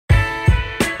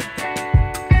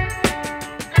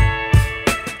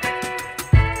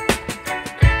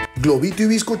Globito y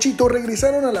Bizcochito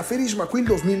regresaron a la Feria Ishmaquil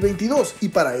 2022 y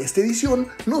para esta edición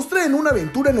nos traen una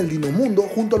aventura en el Dinomundo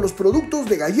junto a los productos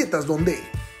de galletas Dondé.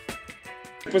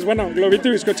 Pues bueno, Globito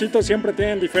y Bizcochito siempre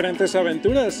tienen diferentes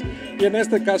aventuras y en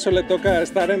este caso le toca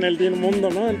estar en el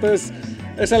Dinomundo, ¿no? Entonces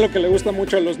es algo que le gusta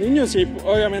mucho a los niños y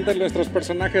obviamente nuestros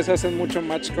personajes hacen mucho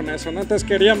match con eso, ¿no? Entonces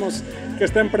queríamos que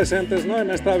estén presentes, ¿no?,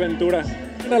 en esta aventura.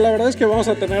 La verdad es que vamos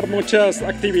a tener muchas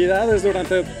actividades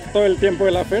durante todo el tiempo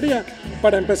de la feria.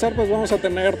 Para empezar, pues vamos a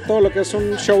tener todo lo que es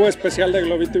un show especial de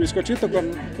Globito y Bizcochito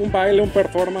con un baile, un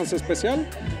performance especial.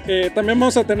 También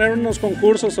vamos a tener unos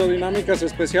concursos o dinámicas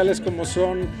especiales como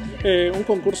son un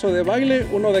concurso de baile,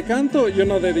 uno de canto y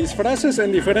uno de disfraces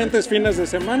en diferentes fines de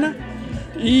semana.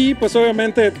 Y pues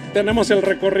obviamente tenemos el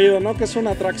recorrido, ¿no?, que es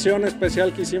una atracción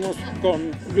especial que hicimos con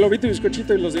Globito y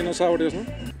Bizcochito y los dinosaurios, ¿no?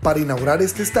 Para inaugurar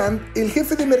este stand, el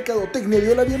jefe de mercadotecnia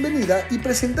dio la bienvenida y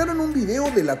presentaron un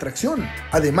video de la atracción.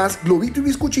 Además, Globito y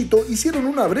Bizcochito hicieron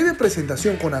una breve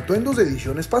presentación con atuendos de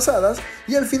ediciones pasadas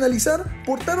y al finalizar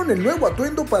portaron el nuevo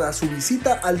atuendo para su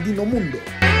visita al Dinomundo.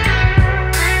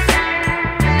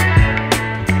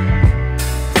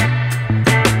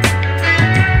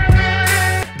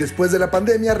 Después de la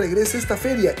pandemia regresa esta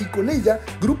feria y con ella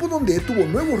Grupo Dondé tuvo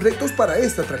nuevos retos para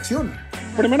esta atracción.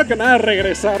 Primero que nada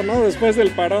regresar, ¿no?, después del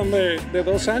parón de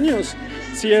 2 años.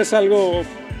 Sí es algo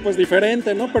pues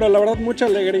diferente, ¿no?, pero la verdad mucha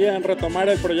alegría en retomar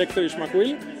el proyecto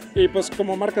Ishmaquil y pues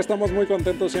como marca estamos muy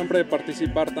contentos siempre de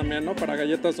participar también, ¿no?, para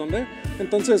Galletas Dondé.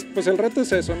 Entonces pues el reto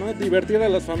es eso, ¿no?, divertir a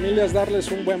las familias, darles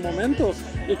un buen momento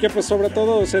y que pues sobre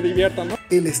todo se diviertan, ¿no?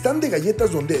 El stand de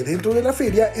Galletas Dondé dentro de la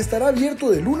feria estará abierto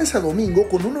de lunes a domingo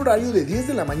con un horario de 10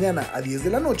 de la mañana a 10 de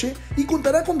la noche y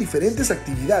contará con diferentes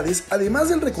actividades además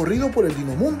del recorrido por el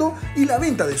Dinomundo y la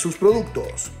venta de sus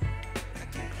productos.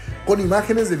 Con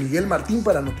imágenes de Miguel Martín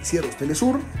para Noticieros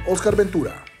Telesur, Oscar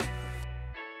Ventura.